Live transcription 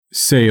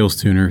Sales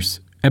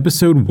Tuners,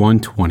 Episode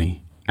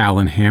 120.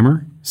 Alan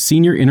Hammer,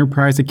 Senior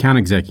Enterprise Account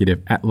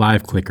Executive at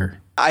LiveClicker.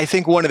 I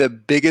think one of the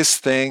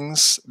biggest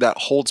things that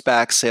holds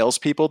back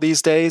salespeople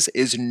these days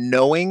is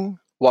knowing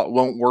what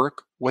won't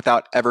work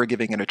without ever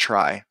giving it a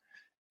try.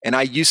 And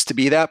I used to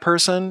be that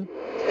person.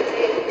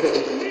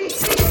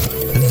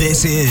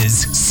 This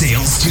is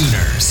Sales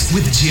Tuners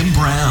with Jim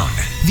Brown,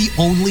 the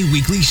only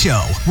weekly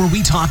show where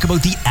we talk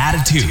about the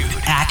attitude,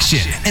 action,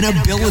 and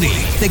ability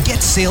that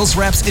gets sales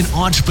reps and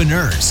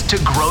entrepreneurs to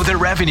grow their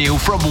revenue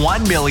from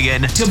 $1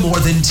 million to more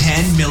than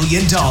 $10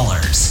 million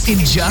in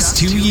just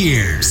 2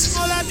 years.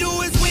 All I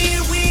do is win,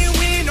 win,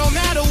 win, no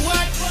matter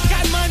what.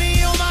 Got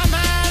money on my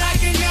mind, I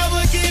can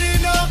never get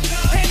enough.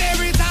 And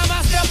every time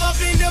I step up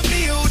in the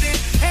building,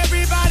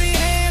 everybody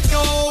hands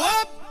go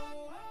up.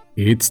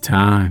 It's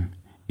time.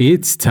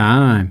 It's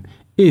time.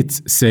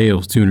 It's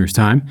Sales Tuners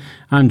time.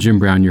 I'm Jim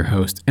Brown, your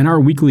host, and our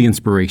weekly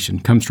inspiration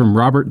comes from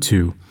Robert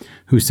II,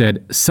 who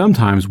said,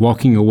 "Sometimes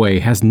walking away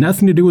has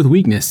nothing to do with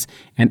weakness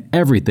and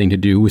everything to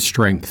do with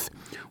strength.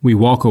 We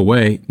walk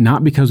away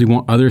not because we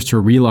want others to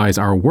realize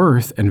our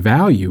worth and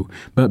value,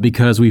 but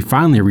because we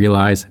finally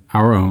realize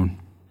our own."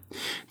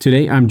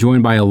 Today, I'm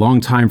joined by a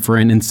longtime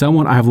friend and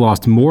someone I've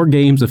lost more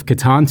games of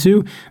Catan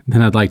to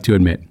than I'd like to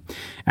admit.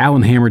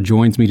 Alan Hammer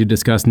joins me to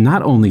discuss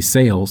not only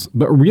sales,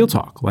 but real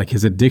talk, like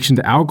his addiction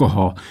to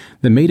alcohol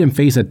that made him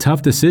face a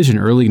tough decision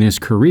early in his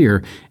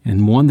career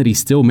and one that he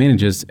still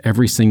manages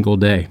every single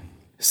day.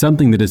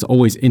 Something that has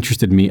always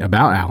interested me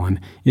about Alan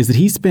is that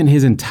he spent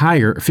his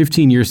entire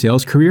 15-year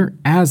sales career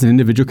as an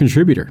individual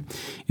contributor.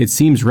 It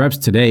seems reps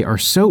today are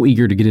so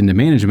eager to get into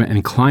management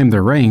and climb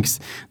the ranks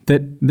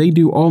that they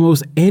do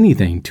almost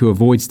anything to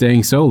avoid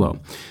staying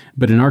solo.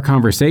 But in our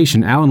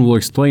conversation, Alan will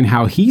explain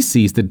how he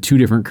sees the two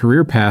different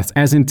career paths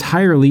as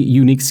entirely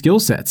unique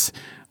skill sets,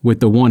 with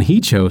the one he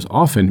chose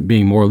often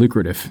being more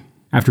lucrative.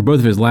 After both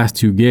of his last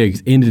two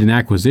gigs ended in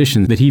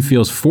acquisitions that he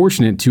feels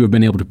fortunate to have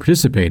been able to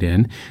participate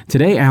in,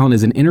 today Alan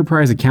is an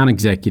enterprise account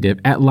executive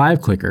at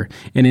LiveClicker,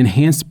 an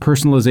enhanced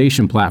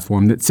personalization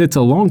platform that sits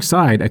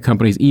alongside a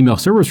company's email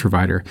service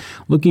provider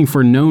looking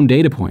for known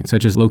data points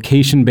such as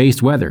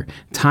location-based weather,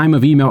 time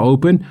of email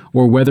open,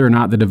 or whether or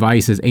not the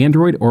device is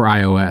Android or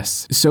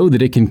iOS, so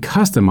that it can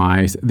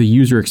customize the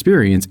user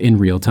experience in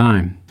real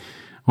time.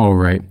 All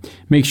right,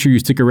 make sure you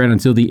stick around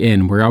until the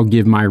end where I'll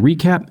give my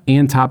recap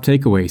and top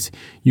takeaways.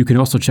 You can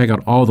also check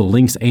out all the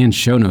links and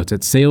show notes at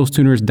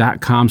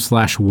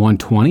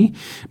salestuners.com/120.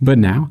 But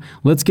now,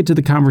 let's get to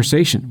the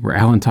conversation where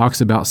Alan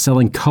talks about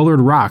selling colored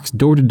rocks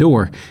door to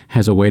door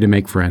as a way to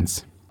make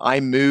friends. I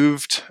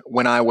moved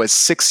when I was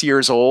 6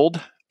 years old,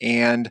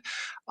 and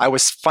I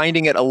was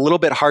finding it a little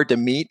bit hard to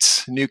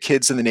meet new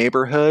kids in the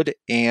neighborhood,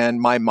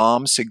 and my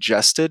mom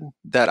suggested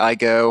that I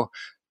go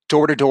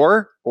door to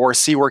door or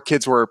see where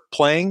kids were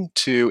playing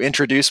to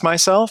introduce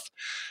myself.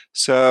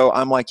 So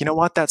I'm like, you know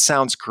what, that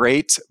sounds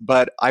great,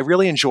 but I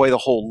really enjoy the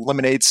whole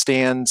lemonade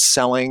stand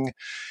selling.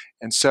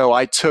 And so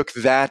I took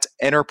that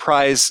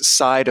enterprise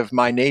side of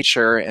my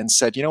nature and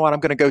said, you know what,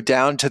 I'm going to go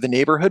down to the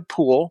neighborhood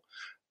pool.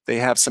 They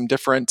have some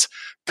different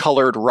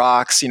colored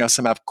rocks,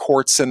 some have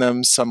quartz in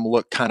them, some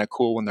look kind of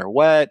cool when they're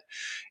wet.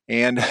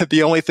 And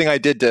the only thing I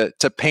did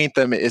to paint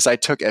them is I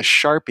took a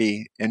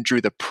Sharpie and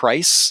drew the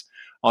price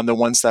on the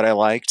ones that I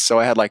liked. So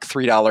I had like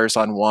 $3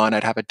 on one,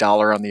 I'd have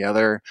 $1 on the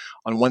other.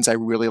 On ones I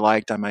really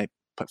liked, I might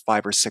put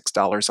 $5 or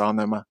 $6 on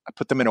them. I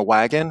put them in a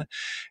wagon,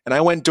 and I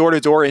went door to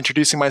door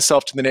introducing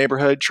myself to the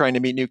neighborhood, trying to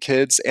meet new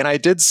kids. And I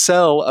did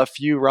sell a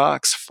few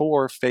rocks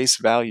for face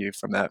value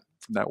from that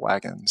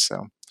wagon.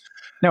 So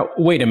now,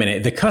 wait a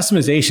minute. The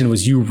customization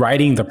was you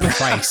writing the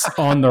price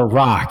on the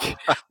rock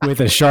with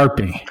a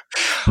Sharpie.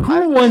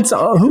 Who wants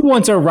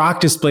a rock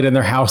displayed in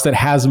their house that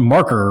has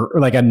marker,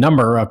 like a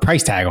number, a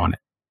price tag on it?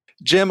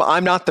 Jim,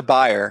 I'm not the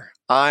buyer.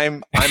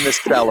 I'm the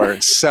seller.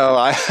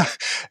 So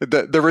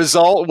the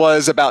result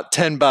was about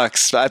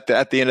 $10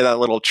 at the end of that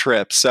little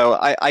trip. So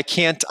I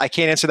can't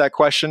answer that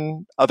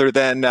question other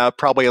than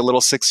probably a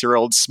little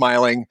 6-year-old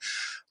smiling,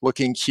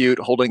 looking cute,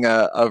 holding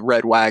a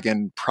red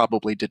wagon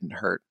probably didn't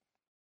hurt.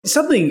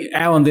 Something,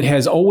 Alan, that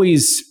has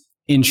always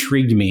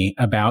intrigued me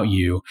about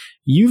you.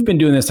 You've been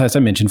doing this, as I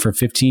mentioned, for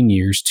 15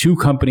 years, 2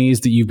 companies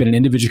that you've been an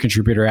individual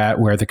contributor at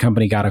where the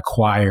company got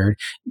acquired.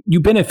 You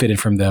benefited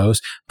from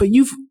those, but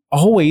you've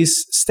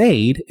always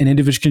stayed an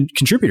individual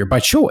contributor by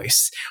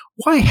choice.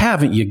 Why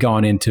haven't you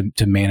gone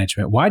into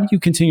management? Why do you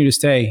continue to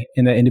stay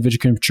in that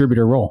individual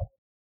contributor role?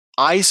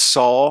 I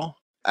saw,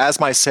 as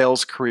my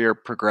sales career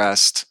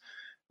progressed,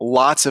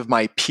 lots of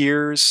my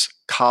peers,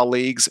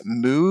 colleagues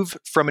move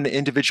from an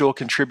individual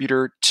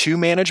contributor to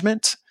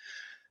management.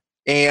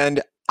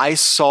 And I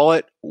saw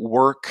it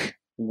work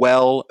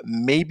well,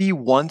 maybe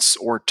once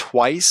or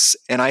twice,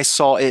 and I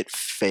saw it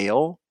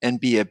fail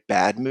and be a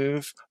bad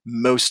move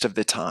most of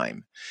the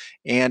time.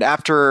 And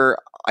after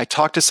I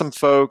talked to some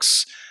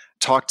folks,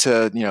 talked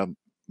to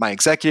my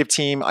executive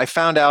team, I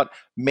found out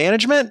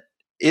management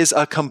is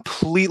a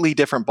completely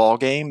different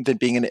ballgame than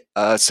being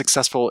a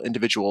successful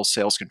individual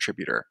sales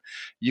contributor.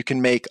 You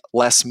can make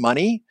less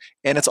money,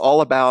 and it's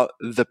all about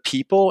the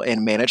people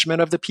and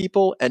management of the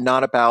people, and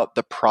not about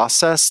the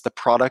process, the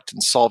product,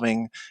 and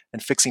solving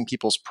and fixing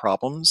people's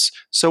problems.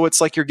 So it's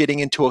like you're getting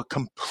into a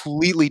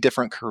completely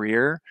different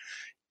career,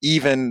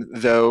 even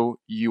though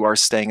you are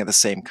staying at the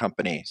same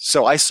company.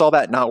 So I saw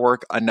that not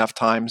work enough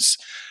times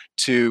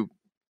to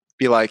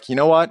be like, you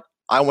know what?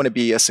 I want to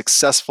be a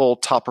successful,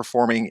 top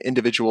performing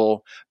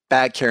individual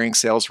bag carrying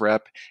sales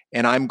rep,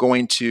 and I'm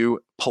going to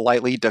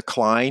politely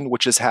decline,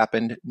 which has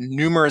happened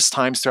numerous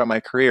times throughout my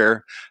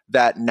career,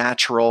 that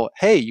natural,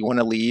 hey, you want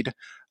to lead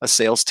a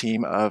sales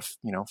team of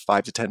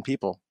 5 to 10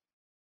 people.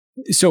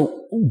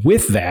 So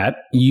with that,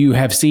 you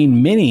have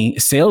seen many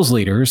sales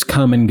leaders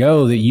come and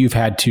go that you've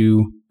had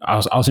to,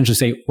 I'll essentially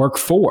say, work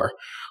for.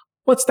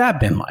 What's that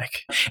been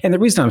like? And the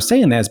reason I'm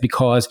saying that is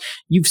because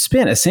you've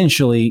spent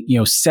essentially,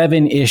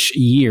 7-ish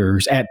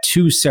years at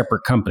 2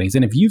 separate companies.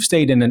 And if you've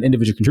stayed in an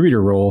individual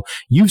contributor role,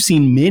 you've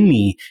seen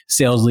many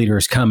sales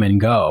leaders come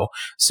and go.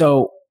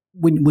 So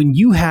when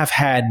you have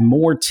had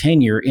more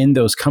tenure in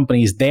those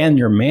companies than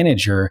your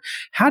manager,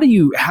 how do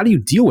you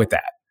deal with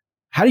that?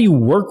 How do you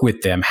work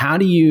with them? How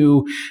do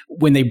you,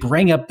 when they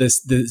bring up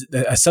this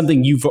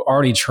something you've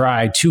already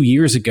tried 2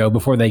 years ago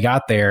before they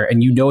got there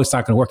and you know it's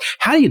not going to work,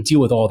 how do you deal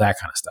with all that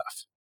kind of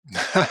stuff?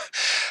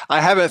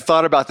 I haven't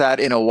thought about that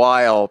in a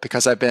while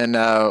because I've been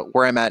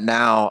where I'm at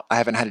now. I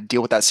haven't had to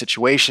deal with that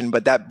situation,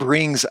 but that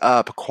brings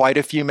up quite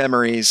a few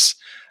memories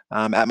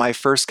at my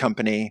first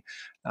company.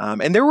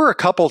 And there were a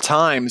couple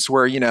times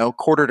where,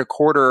 quarter to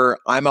quarter,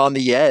 I'm on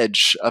the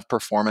edge of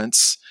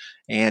performance.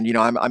 And,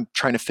 I'm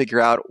trying to figure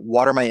out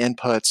what are my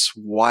inputs?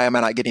 Why am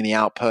I not getting the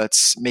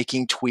outputs?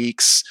 Making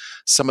tweaks.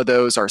 Some of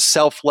those are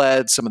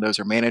self-led. Some of those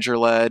are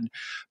manager-led.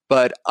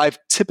 But I've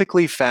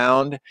typically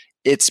found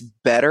it's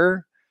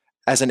better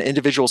as an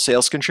individual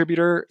sales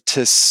contributor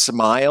to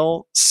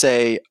smile,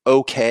 say,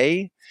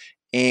 okay,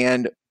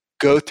 and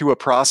go through a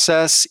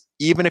process,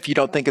 even if you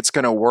don't think it's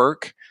going to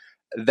work,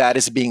 that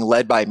is being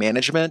led by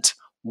management,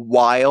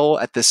 while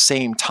at the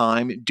same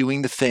time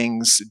doing the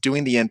things,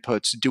 doing the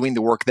inputs, doing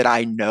the work that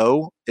I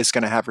know is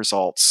going to have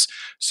results.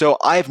 So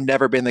I've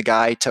never been the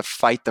guy to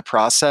fight the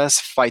process,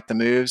 fight the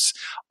moves.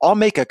 I'll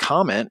make a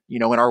comment,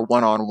 in our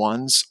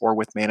one-on-ones or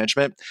with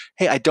management,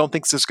 hey, I don't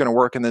think this is going to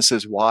work and this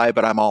is why,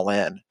 but I'm all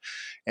in.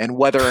 And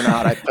whether or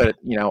not I put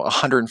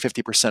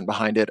 150%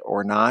 behind it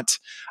or not,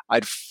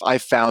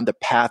 I've found the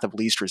path of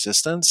least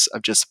resistance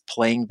of just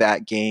playing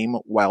that game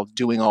while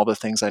doing all the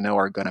things I know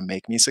are going to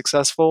make me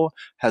successful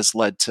has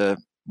led to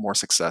more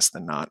success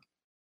than not.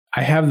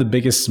 I have the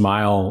biggest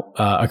smile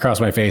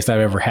across my face I've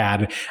ever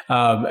had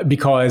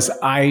because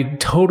I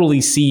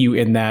totally see you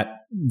in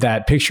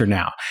that picture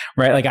now,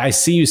 right? Like I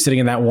see you sitting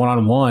in that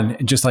one-on-one,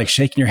 just like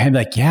shaking your head,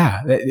 like, yeah,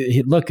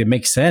 look, it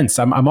makes sense.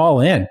 I'm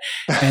all in.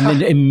 And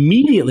then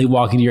immediately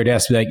walking to your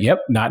desk, be like,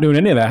 yep, not doing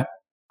any of that.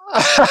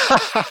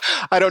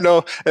 I don't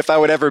know if I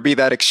would ever be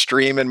that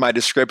extreme in my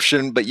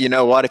description, but you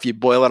know what? If you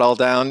boil it all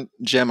down,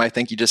 Jim, I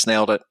think you just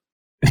nailed it.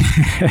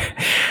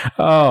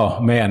 Oh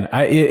man,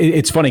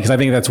 it's funny because I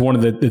think that's one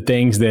of the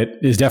things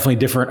that is definitely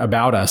different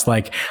about us.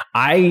 Like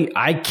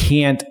I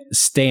can't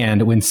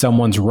stand when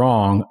someone's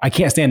wrong. I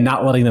can't stand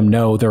not letting them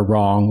know they're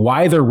wrong,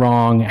 why they're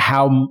wrong,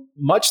 how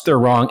much they're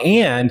wrong.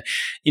 And,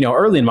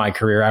 early in my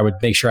career, I would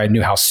make sure I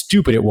knew how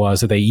stupid it was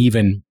that they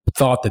even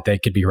thought that they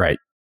could be right.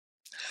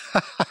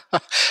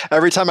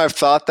 Every time I've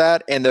thought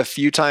that, and the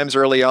few times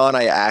early on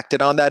I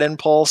acted on that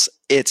impulse,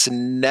 it's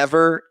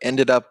never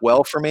ended up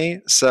well for me.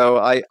 So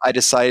I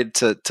decided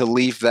to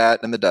leave that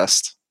in the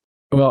dust.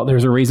 Well,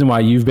 there's a reason why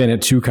you've been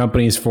at 2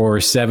 companies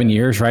for 7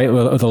 years, right?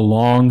 With a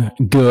long,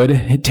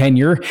 good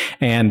tenure.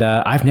 And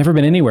I've never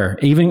been anywhere,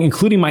 even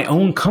including my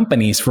own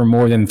companies for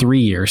more than 3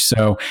 years.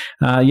 So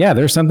yeah,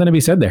 there's something to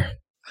be said there.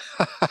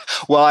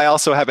 Well, I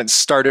also haven't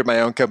started my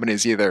own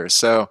companies either.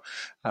 So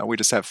we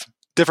just have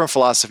different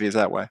philosophies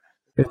that way.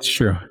 It's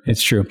true.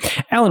 It's true.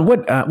 Alan,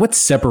 what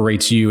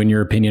separates you, in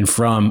your opinion,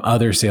 from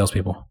other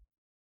salespeople?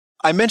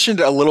 I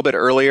mentioned a little bit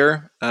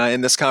earlier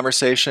in this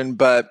conversation,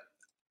 but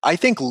I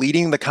think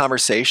leading the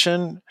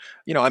conversation,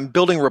 I'm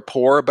building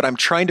rapport, but I'm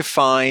trying to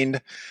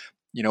find,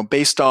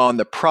 based on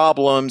the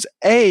problems,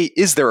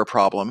 is there a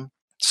problem?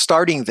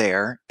 Starting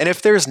there. And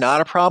if there's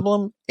not a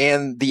problem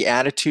and the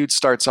attitude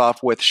starts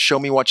off with, show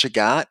me what you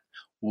got,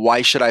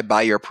 why should I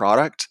buy your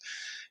product?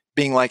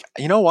 Being like,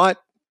 you know what?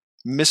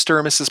 Mr.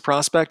 or Mrs.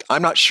 Prospect,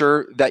 I'm not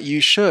sure that you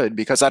should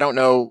because I don't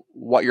know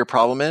what your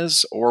problem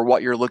is or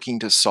what you're looking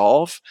to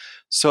solve.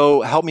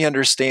 So help me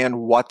understand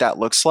what that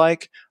looks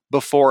like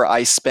before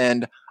I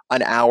spend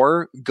an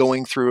hour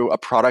going through a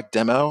product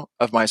demo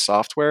of my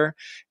software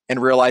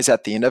and realize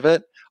at the end of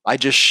it, I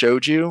just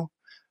showed you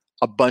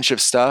a bunch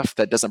of stuff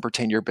that doesn't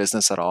pertain to your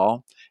business at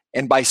all.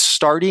 And by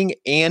starting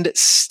and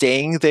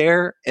staying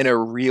there in a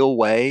real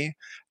way,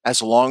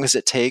 as long as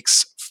it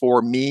takes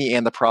for me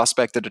and the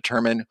prospect to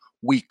determine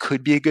we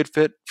could be a good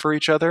fit for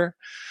each other,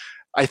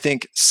 I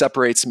think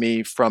separates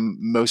me from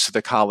most of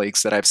the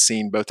colleagues that I've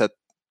seen both at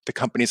the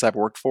companies I've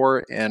worked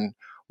for and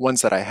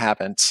ones that I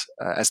haven't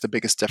as the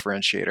biggest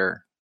differentiator.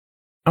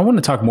 I want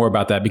to talk more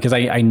about that because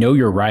I know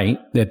you're right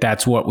that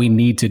that's what we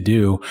need to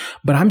do,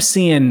 but I'm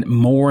seeing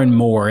more and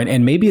more,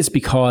 and maybe it's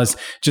because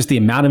just the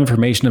amount of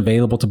information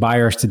available to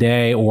buyers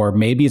today, or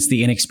maybe it's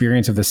the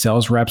inexperience of the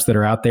sales reps that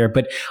are out there,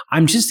 but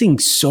I'm just seeing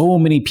so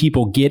many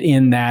people get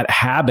in that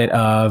habit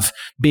of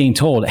being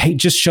told, hey,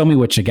 just show me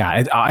what you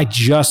got. I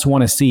just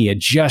want to see it.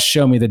 Just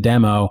show me the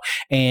demo,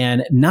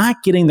 and not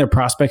getting their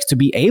prospects to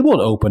be able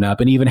to open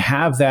up and even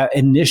have that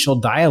initial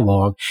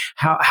dialogue.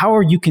 How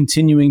are you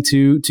continuing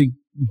to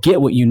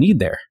get what you need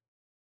there?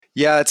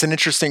 Yeah, it's an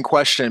interesting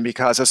question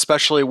because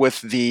especially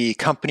with the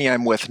company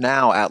I'm with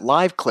now at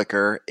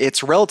LiveClicker,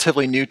 it's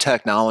relatively new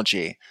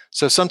technology.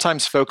 So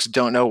sometimes folks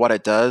don't know what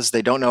it does.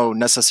 They don't know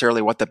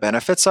necessarily what the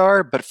benefits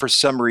are, but for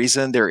some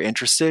reason they're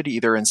interested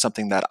either in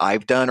something that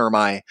I've done or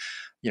my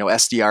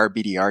SDR,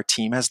 BDR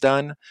team has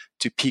done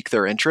to pique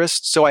their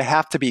interest. So I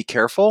have to be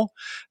careful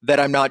that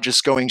I'm not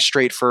just going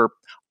straight for,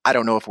 I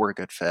don't know if we're a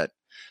good fit.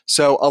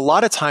 So a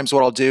lot of times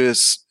what I'll do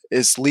is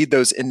lead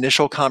those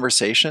initial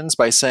conversations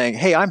by saying,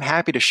 hey, I'm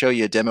happy to show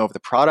you a demo of the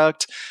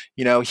product.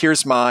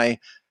 Here's my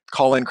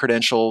call-in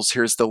credentials.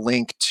 Here's the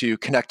link to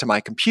connect to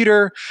my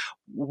computer.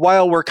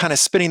 While we're kind of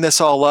spinning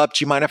this all up,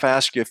 do you mind if I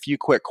ask you a few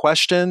quick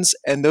questions?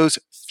 And those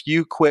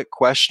few quick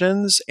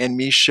questions and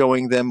me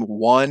showing them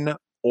 1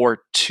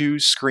 or 2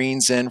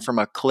 screens in from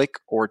a click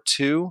or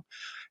 2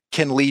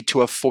 can lead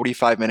to a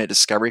 45-minute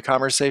discovery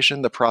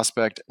conversation the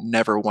prospect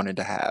never wanted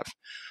to have.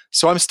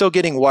 So I'm still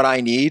getting what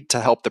I need to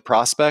help the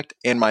prospect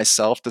and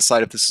myself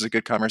decide if this is a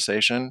good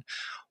conversation,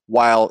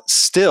 while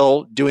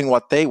still doing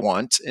what they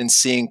want and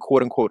seeing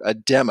quote unquote a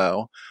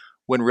demo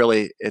when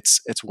really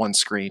it's 1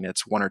 screen,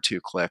 it's 1 or 2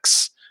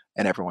 clicks,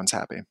 and everyone's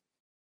happy.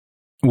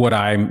 What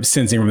I'm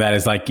sensing from that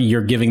is like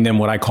you're giving them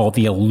what I call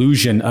the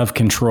illusion of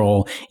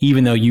control,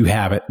 even though you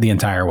have it the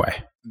entire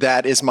way.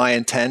 That is my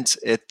intent.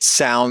 It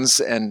sounds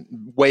and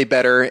way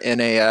better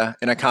in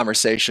a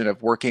conversation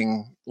of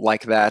working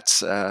like that,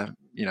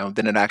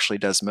 than it actually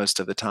does most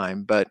of the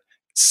time. But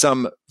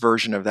some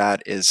version of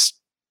that has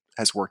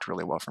worked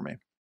really well for me.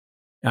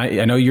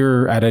 I know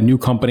you're at a new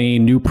company,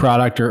 new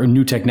product, or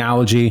new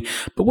technology,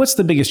 but what's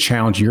the biggest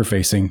challenge you're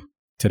facing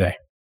today?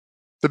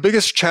 The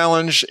biggest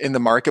challenge in the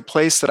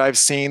marketplace that I've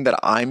seen that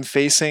I'm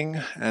facing,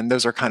 and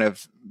those are kind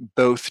of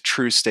both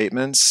true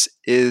statements,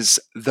 is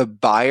the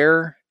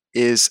buyer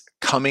is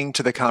coming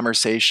to the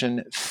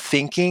conversation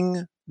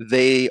thinking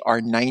they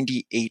are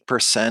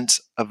 98%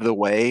 of the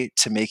way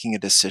to making a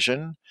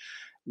decision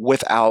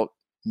without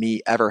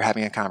me ever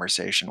having a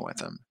conversation with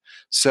them.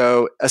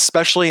 So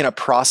especially in a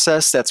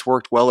process that's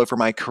worked well over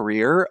my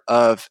career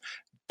of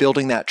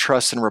building that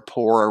trust and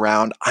rapport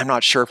around, I'm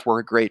not sure if we're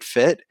a great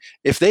fit.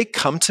 If they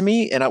come to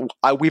me and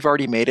we've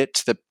already made it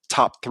to the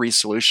top 3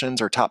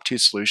 solutions or top 2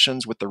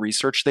 solutions with the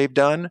research they've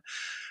done,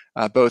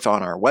 both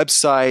on our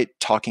website,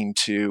 talking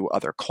to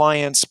other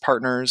clients,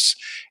 partners,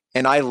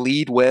 and I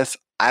lead with,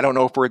 I don't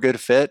know if we're a good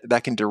fit,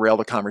 that can derail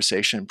the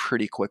conversation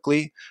pretty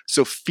quickly.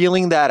 So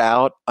feeling that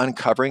out,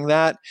 uncovering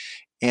that,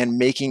 and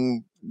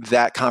making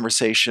that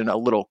conversation a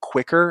little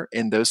quicker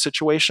in those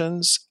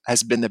situations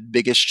has been the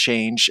biggest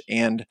change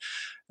and,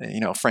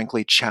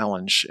 frankly,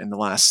 challenge in the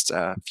last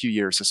few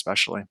years,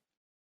 especially.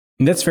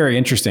 That's very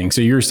interesting.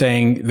 So you're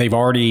saying they've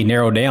already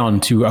narrowed down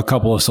to a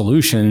couple of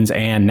solutions,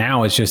 and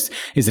now it's just,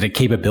 is it a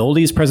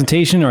capabilities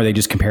presentation? Or are they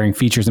just comparing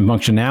features and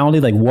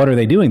functionality? Like, what are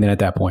they doing then at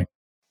that point?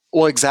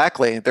 Well,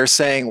 exactly. They're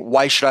saying,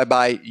 why should I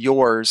buy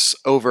yours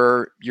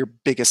over your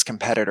biggest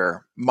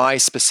competitor? My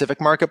specific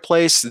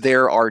marketplace,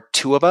 there are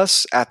 2 of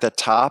us at the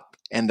top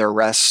and the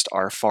rest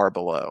are far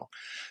below.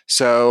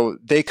 So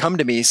they come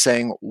to me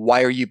saying,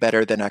 why are you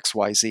better than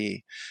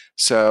XYZ?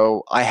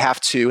 So I have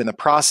to, in the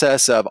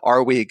process of,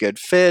 are we a good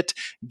fit,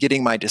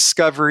 getting my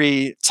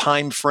discovery,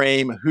 time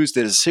frame, who's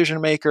the decision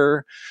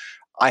maker,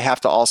 I have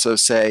to also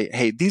say,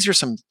 hey, these are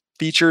some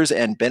features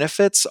and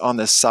benefits on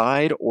the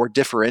side or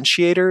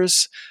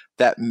differentiators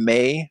that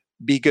may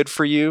be good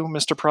for you,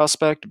 Mr.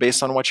 Prospect,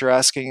 based on what you're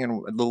asking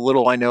and the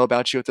little I know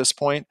about you at this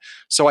point.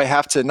 So I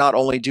have to not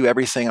only do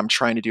everything I'm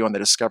trying to do on the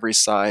discovery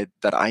side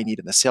that I need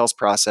in the sales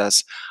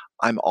process,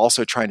 I'm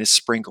also trying to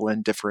sprinkle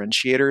in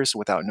differentiators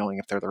without knowing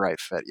if they're the right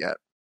fit yet.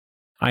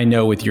 I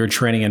know with your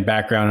training and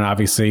background and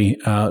obviously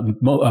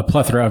a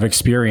plethora of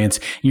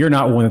experience, you're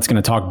not one that's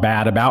going to talk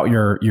bad about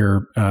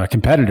your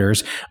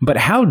competitors, but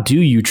how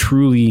do you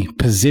truly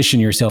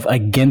position yourself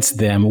against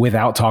them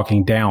without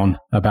talking down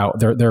about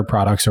their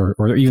products or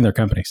even their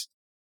companies?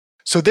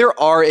 So there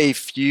are a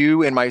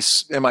few in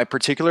my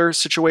particular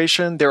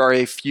situation, there are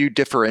a few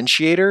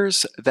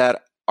differentiators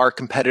that our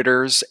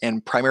competitors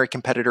and primary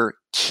competitor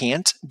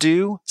can't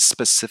do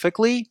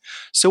specifically.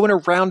 So in a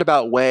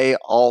roundabout way,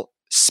 I'll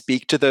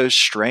speak to those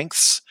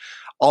strengths.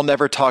 I'll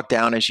never talk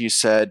down, as you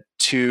said,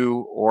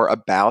 to or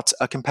about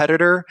a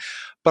competitor,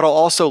 but I'll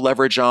also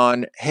leverage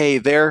on, hey,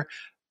 they're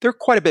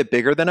quite a bit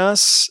bigger than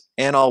us,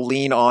 and I'll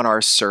lean on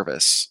our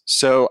service.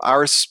 So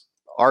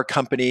our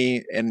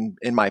company in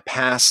my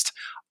past,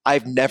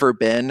 I've never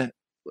been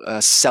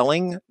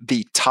selling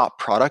the top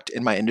product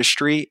in my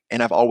industry.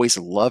 And I've always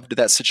loved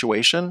that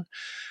situation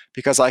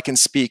because I can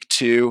speak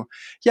to,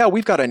 yeah,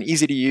 we've got an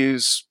easy to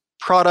use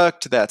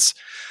product that's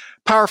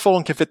powerful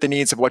and can fit the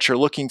needs of what you're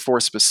looking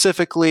for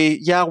specifically.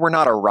 Yeah, we're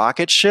not a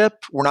rocket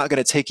ship. We're not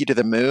going to take you to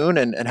the moon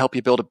and help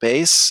you build a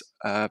base,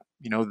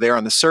 there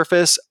on the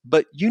surface.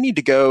 But you need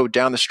to go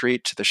down the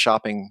street to the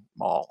shopping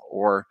mall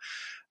or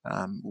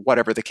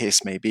whatever the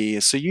case may be.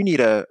 So you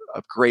need a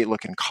great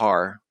looking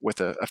car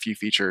with a few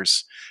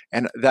features.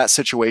 And that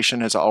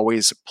situation has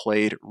always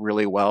played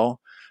really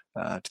well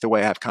to the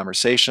way I have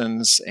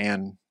conversations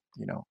and,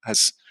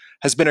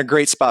 has been a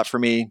great spot for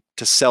me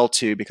to sell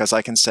to because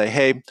I can say,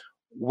 hey,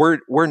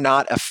 we're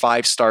not a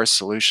 5-star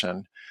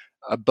solution.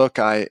 A book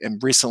I am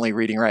recently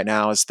reading right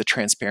now is The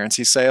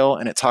Transparency Sale,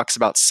 and it talks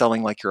about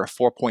selling like you're a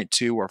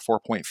 4.2 or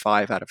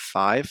 4.5 out of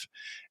 5.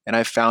 And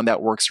I found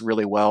that works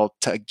really well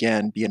to,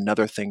 again, be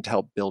another thing to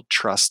help build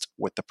trust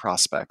with the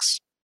prospects.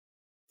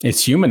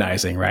 It's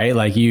humanizing, right?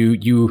 Like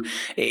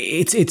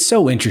it's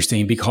so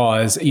interesting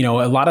because, a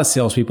lot of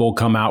salespeople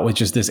come out with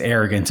just this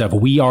arrogance of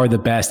we are the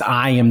best.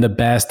 I am the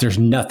best. There's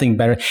nothing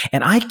better.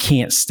 And I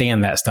can't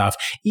stand that stuff.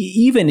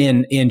 Even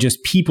in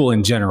just people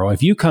in general,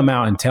 if you come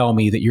out and tell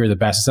me that you're the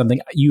best at something,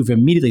 you've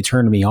immediately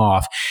turned me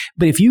off.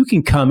 But if you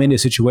can come into a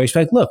situation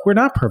like, look, we're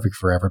not perfect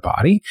for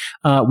everybody.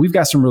 We've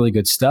got some really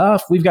good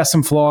stuff. We've got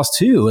some flaws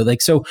too.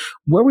 Like, so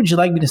where would you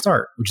like me to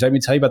start? Would you like me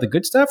to tell you about the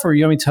good stuff or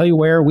you want me to tell you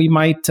where we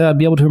might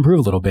be able to improve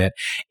a little bit?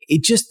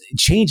 It just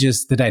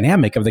changes the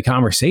dynamic of the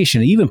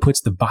conversation. It even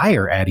puts the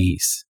buyer at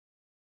ease.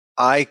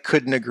 I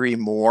couldn't agree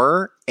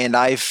more. And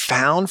I've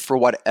found, for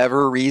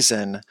whatever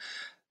reason,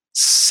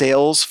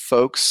 sales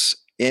folks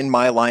in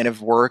my line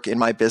of work, in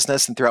my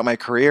business, and throughout my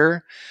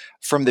career,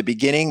 from the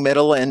beginning,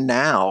 middle, and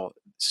now,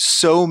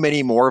 so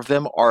many more of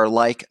them are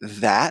like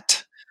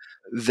that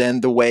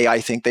than the way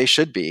I think they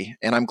should be.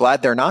 And I'm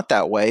glad they're not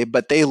that way,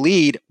 but they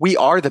lead, we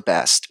are the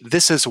best.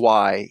 This is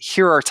why.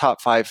 Here are our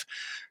top 5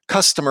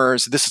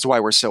 customers. This is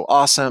why we're so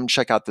awesome.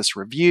 Check out this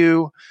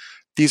review.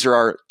 These are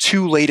our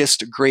 2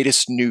 latest,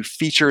 greatest new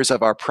features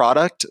of our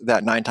product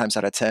that 9 times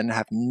out of 10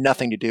 have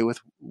nothing to do with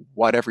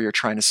whatever you're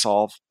trying to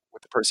solve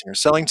with the person you're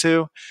selling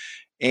to.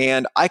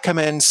 And I come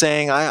in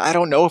saying, I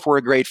don't know if we're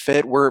a great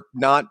fit. We're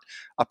not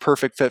a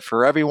perfect fit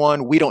for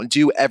everyone. We don't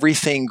do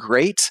everything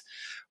great.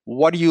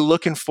 What are you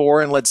looking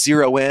for? And let's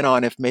zero in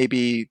on if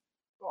maybe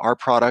our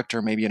product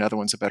or maybe another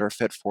one's a better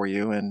fit for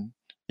you. And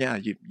yeah,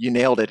 you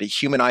nailed it. It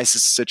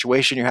humanizes the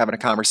situation. You're having a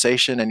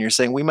conversation and you're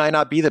saying, we might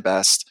not be the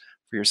best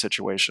for your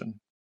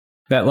situation.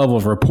 That level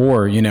of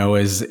rapport,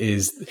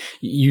 is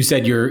you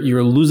said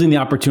you're losing the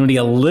opportunity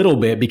a little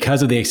bit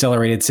because of the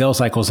accelerated sales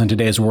cycles in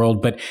today's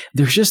world, but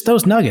there's just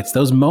those nuggets,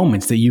 those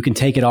moments that you can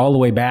take it all the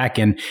way back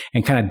and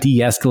kind of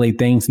de-escalate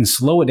things and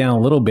slow it down a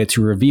little bit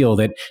to reveal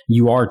that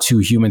you are 2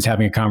 humans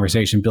having a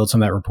conversation, build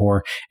some of that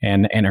rapport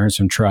and earn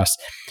some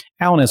trust.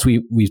 Alan, as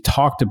we've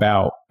talked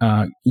about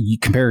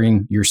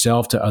comparing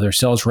yourself to other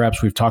sales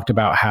reps, we've talked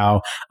about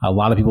how a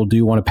lot of people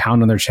do want to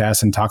pound on their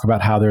chest and talk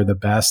about how they're the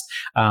best.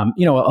 A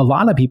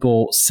lot of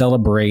people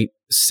celebrate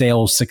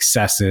sales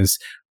successes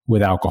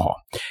with alcohol.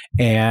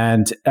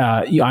 And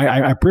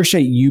I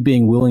appreciate you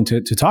being willing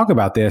to talk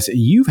about this.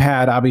 You've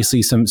had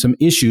obviously some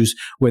issues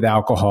with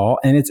alcohol,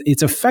 and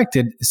it's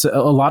affected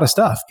a lot of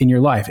stuff in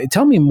your life.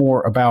 Tell me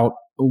more about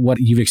what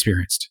you've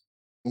experienced.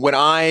 When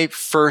I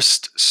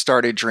first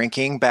started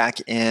drinking back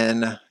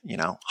in,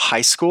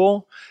 high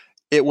school,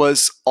 it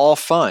was all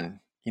fun.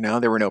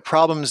 There were no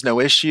problems,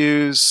 no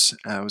issues.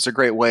 It was a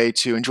great way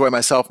to enjoy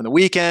myself on the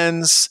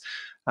weekends,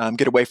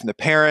 get away from the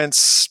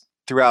parents.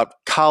 Throughout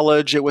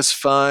college, it was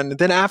fun.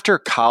 Then after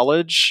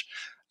college,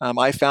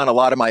 I found a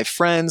lot of my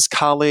friends,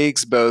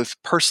 colleagues,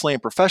 both personally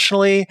and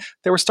professionally,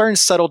 they were starting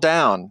to settle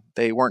down.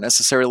 They weren't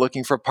necessarily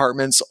looking for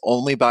apartments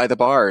only by the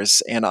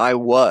bars, and I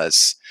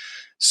was.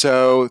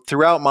 So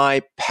throughout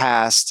my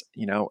past,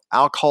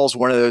 alcohol is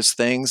one of those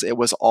things. It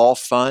was all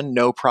fun,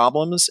 no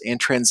problems, and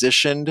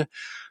transitioned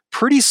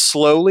pretty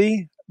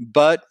slowly,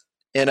 but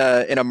in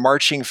a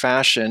marching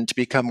fashion to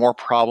become more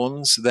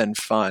problems than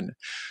fun.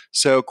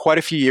 So quite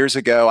a few years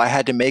ago, I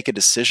had to make a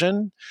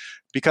decision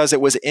because it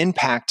was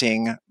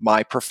impacting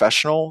my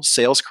professional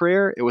sales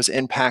career. It was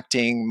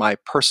impacting my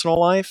personal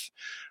life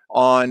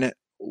on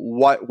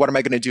what am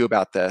I going to do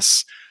about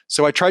this?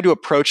 So I tried to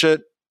approach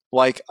it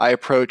like I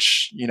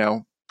approach,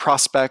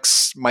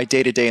 prospects, my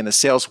day-to-day in the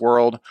sales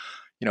world,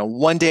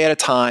 one day at a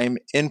time,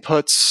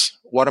 inputs,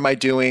 what am I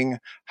doing?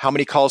 How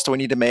many calls do I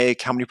need to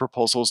make? How many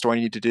proposals do I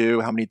need to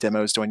do? How many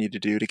demos do I need to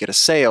do to get a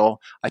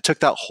sale? I took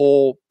that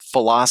whole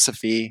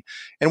philosophy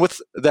and with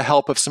the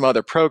help of some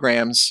other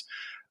programs,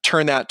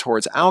 turned that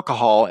towards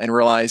alcohol and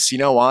realized, you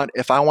know what?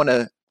 If I want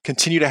to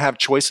continue to have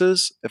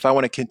choices, if I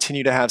want to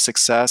continue to have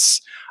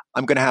success,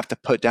 I'm going to have to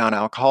put down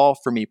alcohol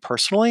for me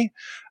personally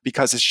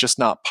because it's just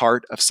not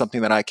part of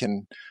something that I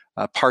can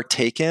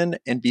partake in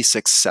and be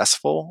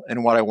successful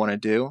in what I want to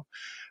do.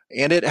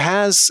 And it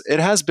has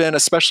been,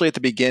 especially at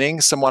the beginning,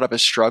 somewhat of a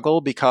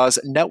struggle because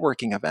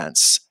networking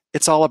events,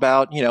 It's all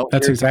about,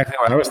 That's exactly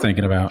what I was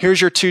thinking about. here's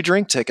your 2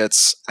 drink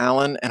tickets,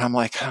 Alan. And I'm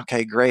like,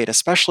 okay, great.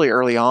 Especially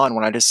early on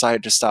when I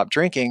decided to stop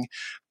drinking,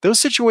 those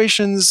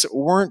situations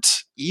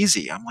weren't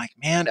easy. I'm like,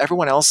 man,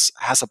 everyone else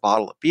has a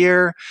bottle of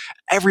beer.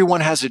 Everyone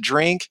has a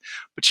drink.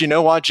 But you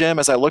know what, Jim?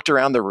 As I looked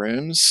around the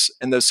rooms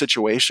in those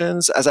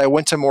situations, as I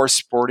went to more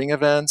sporting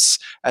events,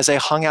 as I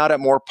hung out at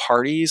more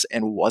parties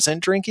and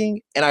wasn't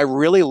drinking, and I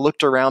really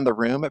looked around the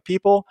room at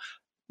people,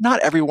 not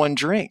everyone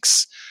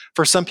drinks.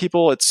 For some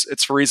people,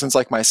 it's for reasons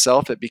like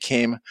myself, it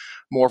became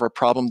more of a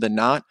problem than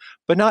not.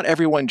 But not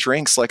everyone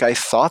drinks like I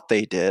thought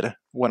they did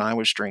when I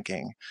was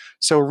drinking.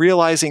 So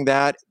realizing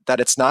that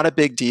it's not a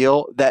big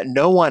deal, that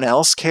no one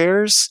else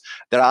cares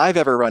that I've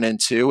ever run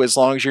into, as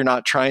long as you're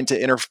not trying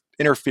to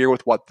interfere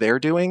with what they're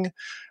doing,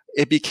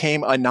 it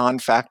became a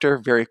non-factor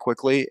very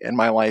quickly, and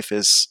my life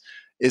is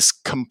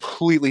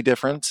completely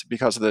different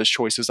because of those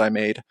choices I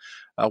made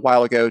a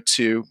while ago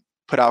to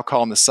put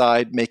alcohol on the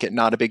side, make it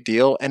not a big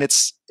deal. And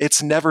it's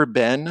never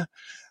been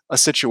a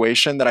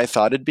situation that I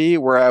thought it'd be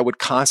where I would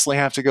constantly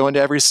have to go into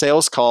every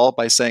sales call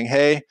by saying,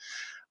 hey,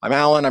 I'm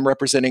Alan, I'm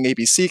representing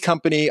ABC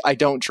Company, I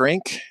don't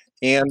drink,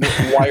 and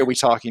why are we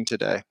talking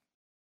today?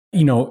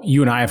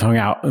 You and I have hung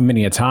out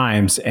many a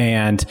times,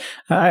 and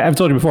I've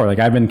told you before, like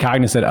I've been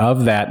cognizant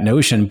of that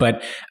notion,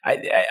 but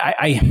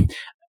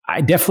I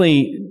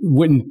definitely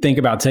wouldn't think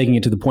about taking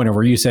it to the point of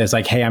where you say it's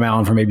like, hey, I'm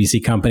Alan from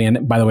ABC Company,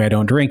 and by the way, I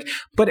don't drink.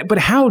 But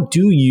how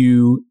do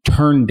you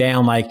turn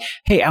down like,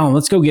 hey, Alan,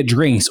 let's go get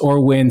drinks?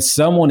 Or when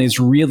someone is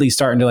really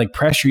starting to like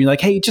pressure you,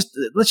 like, hey,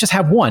 let's just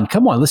have one.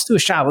 Come on, let's do a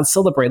shot. Let's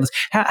celebrate.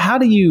 How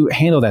do you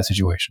handle that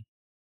situation?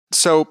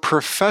 So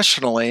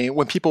professionally,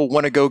 when people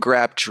want to go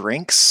grab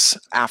drinks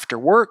after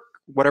work,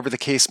 whatever the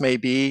case may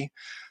be,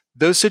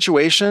 those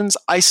situations,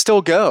 I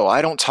still go.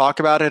 I don't talk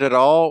about it at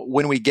all.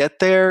 When we get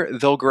there,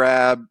 they'll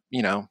grab,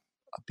 a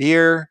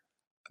beer,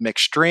 a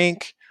mixed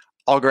drink.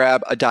 I'll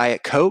grab a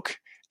Diet Coke.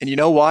 And you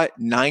know what?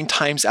 9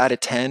 times out of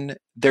 10,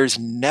 there's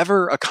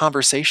never a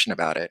conversation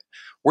about it.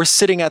 We're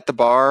sitting at the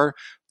bar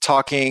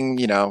talking,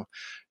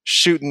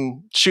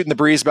 shooting the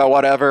breeze about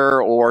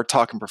whatever, or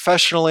talking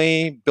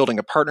professionally, building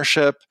a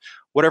partnership,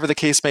 whatever the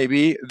case may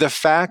be. The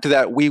fact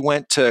that we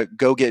went to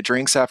go get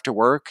drinks after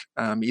work,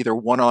 either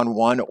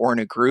one-on-one or in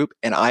a group,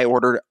 and I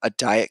ordered a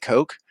Diet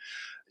Coke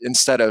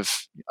instead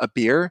of a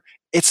beer,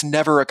 it's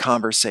never a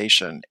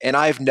conversation. And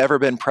I've never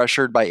been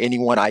pressured by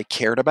anyone I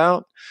cared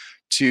about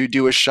to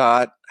do a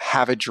shot,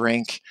 have a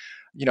drink.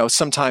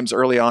 Sometimes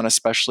early on,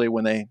 especially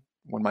when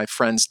my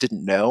friends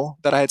didn't know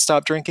that I had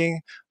stopped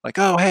drinking, like,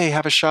 oh, hey,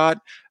 have a shot.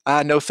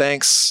 No,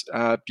 thanks.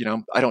 I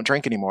don't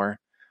drink anymore.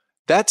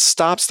 That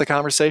stops the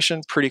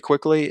conversation pretty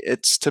quickly.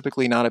 It's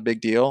typically not a big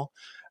deal.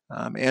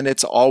 And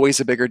it's always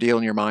a bigger deal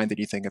in your mind than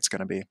you think it's going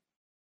to be.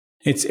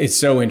 It's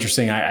so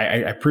interesting. I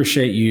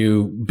appreciate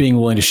you being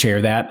willing to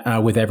share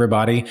that with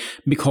everybody,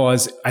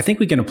 because I think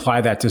we can apply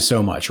that to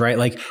so much, right?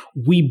 Like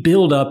we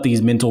build up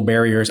these mental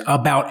barriers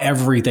about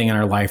everything in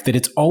our life that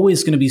it's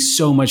always going to be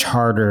so much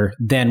harder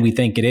than we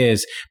think it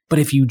is. But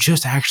if you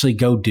just actually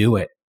go do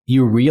it,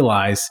 you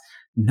realize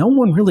no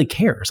one really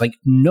cares. Like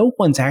no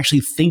one's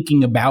actually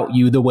thinking about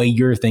you the way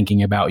you're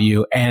thinking about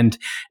you. And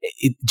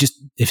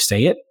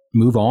say it,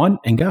 move on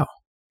and go.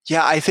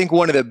 Yeah, I think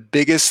one of the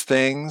biggest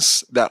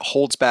things that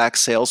holds back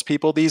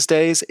salespeople these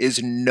days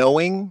is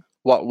knowing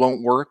what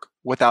won't work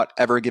without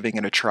ever giving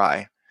it a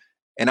try.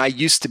 And I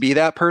used to be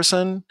that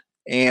person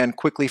and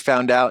quickly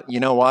found out, you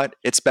know what?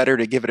 It's better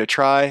to give it a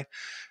try.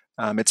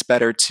 It's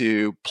better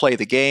to play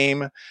the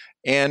game.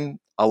 And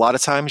a lot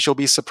of times you'll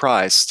be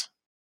surprised.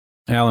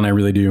 Alan, I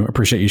really do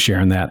appreciate you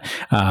sharing that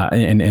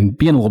and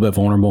being a little bit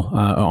vulnerable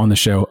on the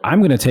show. I'm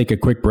going to take a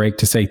quick break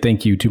to say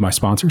thank you to my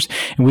sponsors.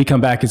 And when we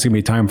come back, it's going to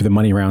be time for the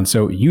money round.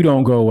 So you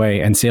don't go away,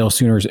 and Sales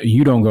Tuners,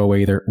 you don't go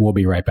away either. We'll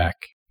be right back.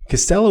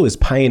 Costello is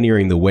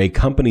pioneering the way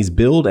companies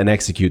build and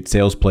execute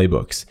sales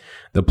playbooks.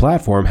 The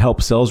platform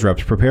helps sales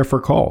reps prepare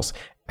for calls,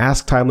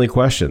 ask timely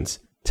questions,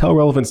 tell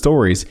relevant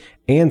stories,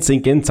 and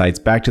sync insights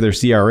back to their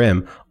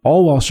CRM,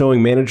 all while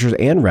showing managers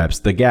and reps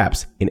the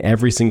gaps in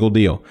every single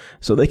deal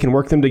so they can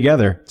work them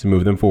together to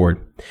move them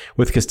forward.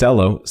 With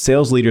Costello,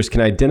 sales leaders can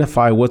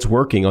identify what's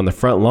working on the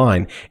front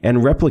line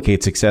and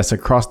replicate success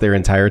across their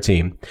entire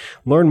team.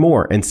 Learn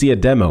more and see a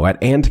demo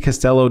at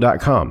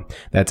andcostello.com.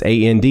 That's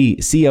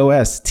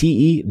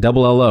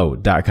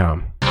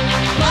ANDCOSTELLO.com.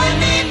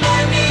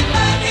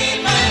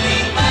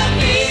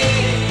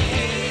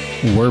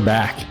 We're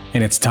back,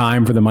 and it's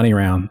time for the money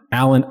round.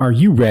 Alan, are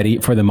you ready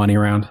for the money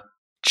round?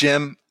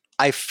 Jim,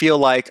 I feel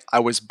like I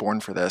was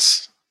born for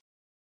this.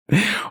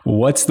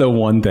 What's the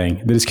one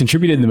thing that has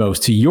contributed the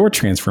most to your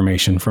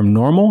transformation from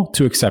normal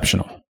to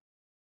exceptional?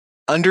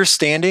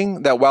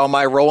 Understanding that while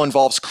my role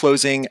involves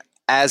closing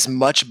as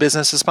much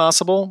business as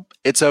possible,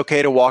 it's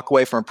okay to walk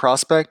away from a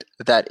prospect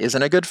that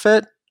isn't a good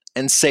fit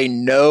and say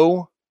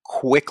no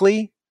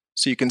quickly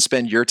so you can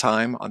spend your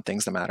time on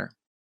things that matter.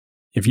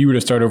 If you were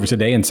to start over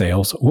today in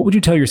sales, what would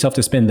you tell yourself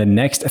to spend the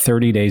next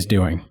 30 days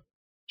doing?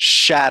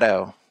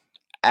 Shadow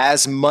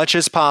as much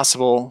as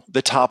possible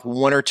the top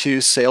 1 or 2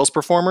 sales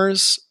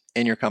performers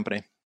in your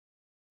company.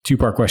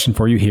 Two-part question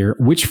for you here.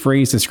 Which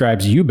phrase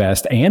describes you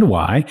best and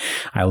why?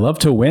 I love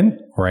to win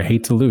or I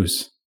hate to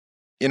lose.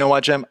 You know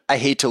what, Jim? I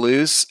hate to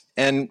lose.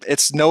 And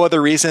it's no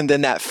other reason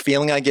than that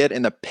feeling I get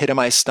in the pit of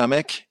my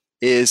stomach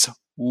is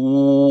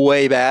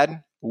way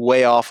bad,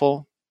 way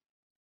awful.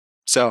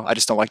 So I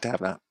just don't like to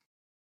have that.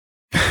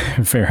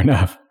 Fair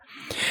enough.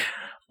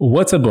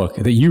 What's a book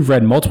that you've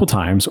read multiple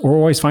times or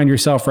always find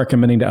yourself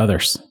recommending to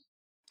others?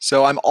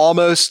 So I'm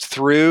almost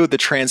through The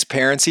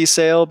Transparency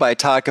Sale by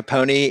Todd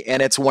Caponi,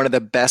 and it's one of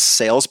the best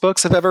sales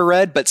books I've ever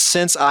read. But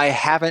since I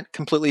haven't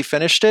completely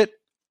finished it,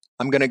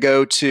 I'm going to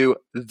go to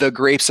The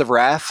Grapes of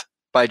Wrath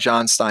by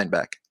John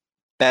Steinbeck.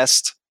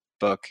 Best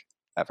book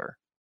ever.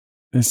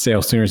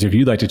 Sales tuners, if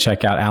you'd like to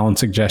check out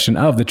Alan's suggestion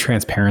of The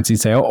Transparency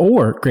Sale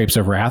or Grapes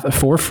of Wrath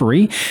for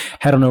free,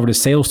 head on over to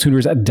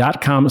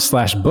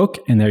salestuners.com/book.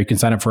 And there you can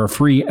sign up for a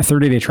free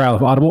 30-day trial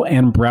of Audible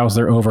and browse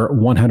their over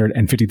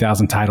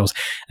 150,000 titles.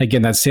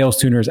 Again, that's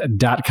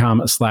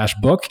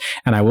salestuners.com/book.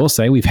 And I will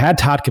say we've had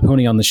Todd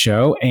Caponi on the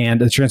show, and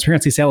The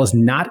Transparency Sale is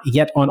not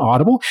yet on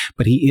Audible,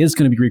 but he is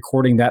going to be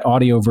recording that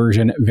audio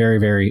version very,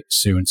 very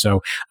soon.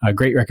 So a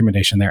great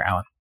recommendation there,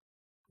 Alan.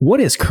 What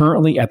is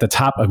currently at the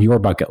top of your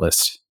bucket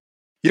list?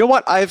 You know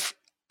what? I've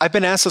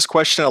been asked this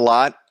question a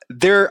lot.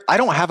 I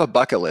don't have a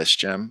bucket list,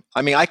 Jim.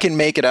 I mean, I can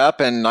make it up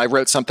and I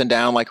wrote something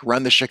down like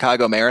run the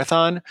Chicago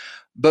Marathon,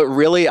 but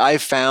really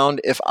I've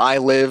found if I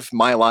live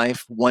my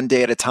life one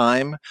day at a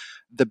time,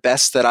 the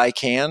best that I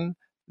can,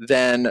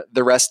 then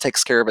the rest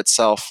takes care of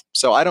itself.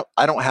 So I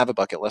don't have a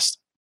bucket list.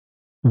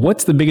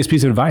 What's the biggest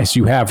piece of advice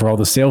you have for all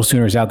the sales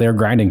tuners out there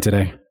grinding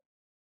today?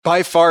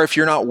 By far, if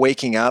you're not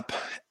waking up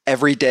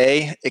every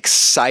day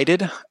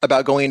excited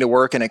about going to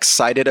work and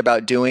excited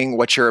about doing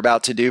what you're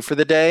about to do for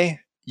the day,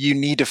 you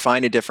need to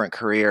find a different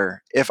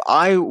career. If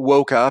I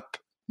woke up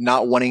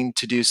not wanting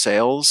to do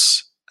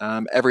sales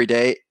every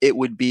day, it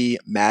would be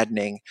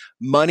maddening.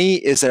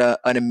 Money is an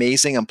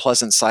amazing and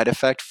pleasant side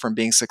effect from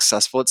being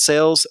successful at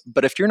sales.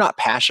 But if you're not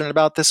passionate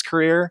about this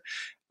career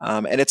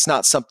and it's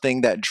not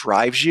something that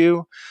drives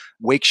you,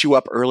 wakes you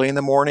up early in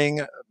the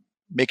morning,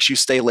 makes you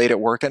stay late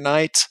at work at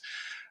night,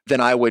 then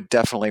I would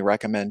definitely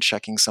recommend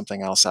checking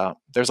something else out.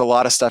 There's a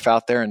lot of stuff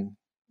out there and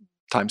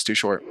time's too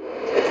short.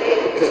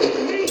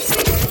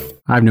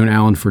 I've known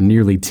Alan for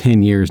nearly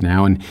 10 years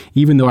now, and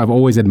even though I've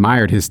always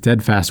admired his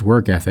steadfast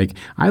work ethic,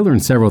 I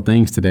learned several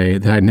things today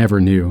that I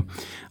never knew.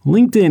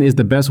 LinkedIn is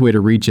the best way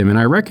to reach him, and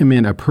I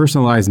recommend a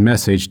personalized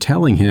message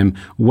telling him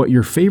what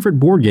your favorite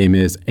board game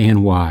is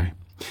and why.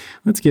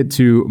 Let's get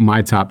to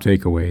my top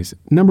takeaways.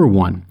 Number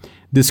 1,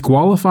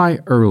 disqualify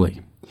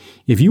early.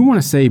 If you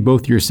want to save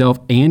both yourself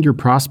and your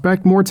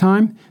prospect more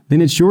time,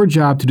 then it's your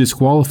job to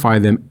disqualify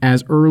them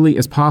as early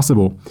as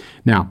possible.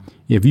 Now,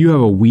 if you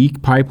have a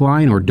weak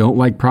pipeline or don't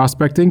like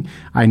prospecting,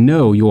 I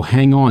know you'll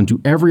hang on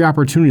to every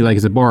opportunity like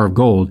it's a bar of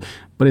gold,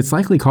 but it's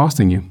likely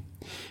costing you.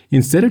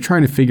 Instead of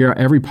trying to figure out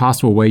every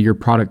possible way your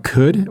product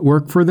could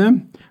work for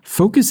them,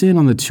 focus in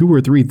on the 2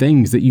 or 3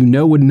 things that you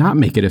know would not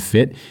make it a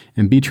fit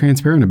and be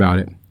transparent about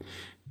it.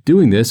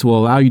 Doing this will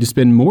allow you to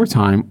spend more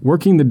time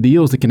working the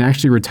deals that can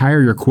actually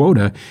retire your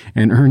quota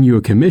and earn you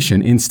a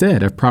commission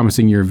instead of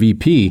promising your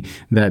VP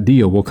that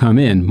deal will come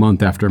in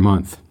month after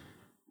month.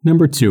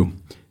 Number 2,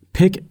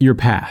 pick your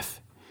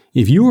path.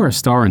 If you are a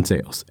star in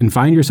sales and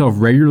find yourself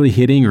regularly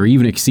hitting or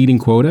even exceeding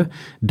quota,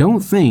 don't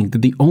think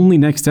that the only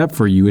next step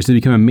for you is to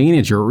become a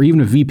manager or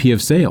even a VP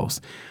of sales.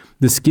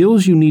 The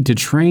skills you need to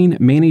train,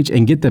 manage,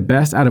 and get the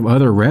best out of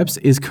other reps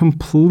is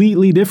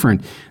completely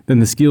different than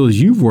the skills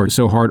you've worked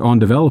so hard on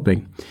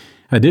developing.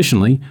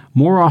 Additionally,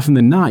 more often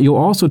than not, you'll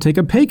also take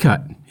a pay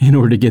cut in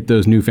order to get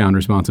those newfound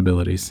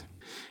responsibilities.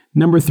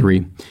 Number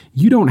 3,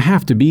 you don't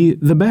have to be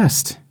the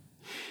best.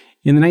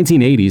 In the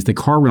 1980s, the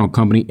car rental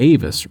company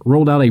Avis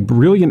rolled out a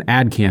brilliant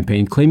ad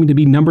campaign claiming to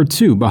be number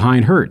 2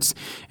 behind Hertz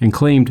and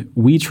claimed,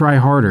 "We try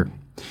harder."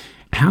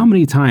 How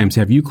many times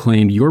have you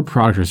claimed your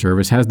product or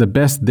service has the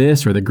best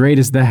this or the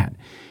greatest that?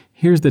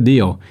 Here's the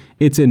deal.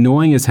 It's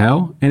annoying as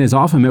hell and is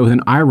often met with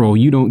an eye roll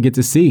you don't get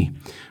to see.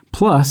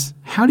 Plus,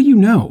 how do you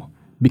know?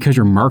 Because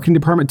your marketing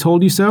department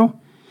told you so?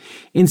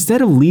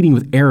 Instead of leading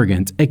with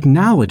arrogance,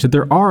 acknowledge that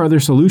there are other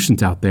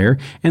solutions out there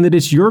and that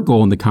it's your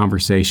goal in the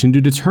conversation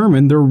to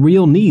determine the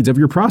real needs of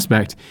your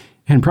prospect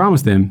and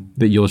promise them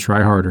that you'll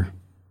try harder.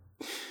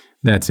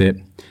 That's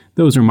it.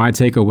 Those are my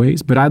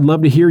takeaways, but I'd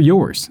love to hear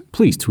yours.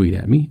 Please tweet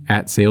at me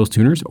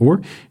 @SalesTuners or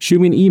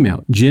shoot me an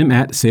email,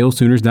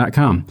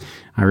 jim@salestuners.com.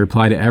 I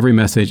reply to every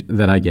message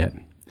that I get.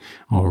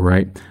 All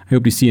right. I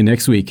hope to see you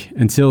next week.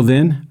 Until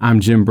then,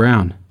 I'm Jim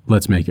Brown.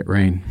 Let's make it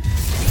rain.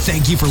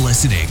 Thank you for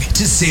listening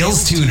to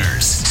Sales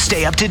Tuners.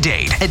 Stay up to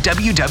date at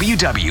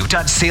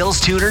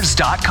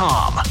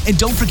www.salestuners.com. And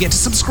don't forget to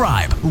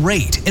subscribe,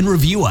 rate, and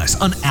review us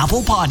on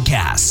Apple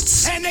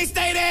Podcasts. And they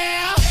stay there.